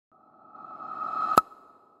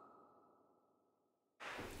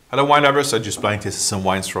Hello wine lovers, I just blind tested some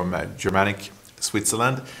wines from Germanic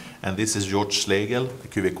Switzerland, and this is Georg Schlegel, a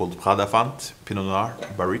cuvée called Pradafant, Pinot Noir,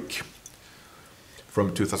 Barrique,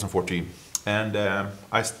 from 2014. And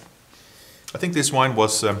I think this wine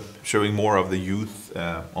was showing more of the youth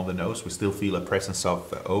on the nose. We still feel a presence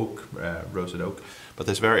of oak, roasted oak, but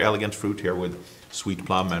there's very elegant fruit here with sweet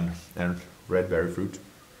plum and red berry fruit.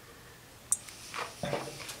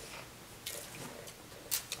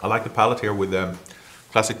 I like the palate here with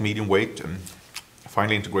classic medium weight and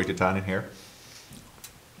finely integrated tannin here.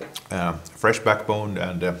 Fresh backbone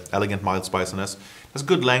and elegant mild spiciness. There's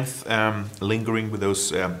good length, lingering with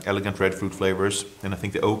those elegant red fruit flavors, and I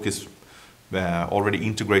think the oak is already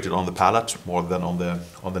integrated on the palate more than on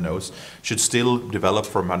the nose. Should still develop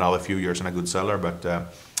for another few years in a good cellar, but a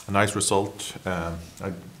nice result. A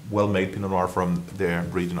well-made Pinot Noir from the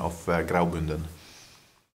region of Graubünden.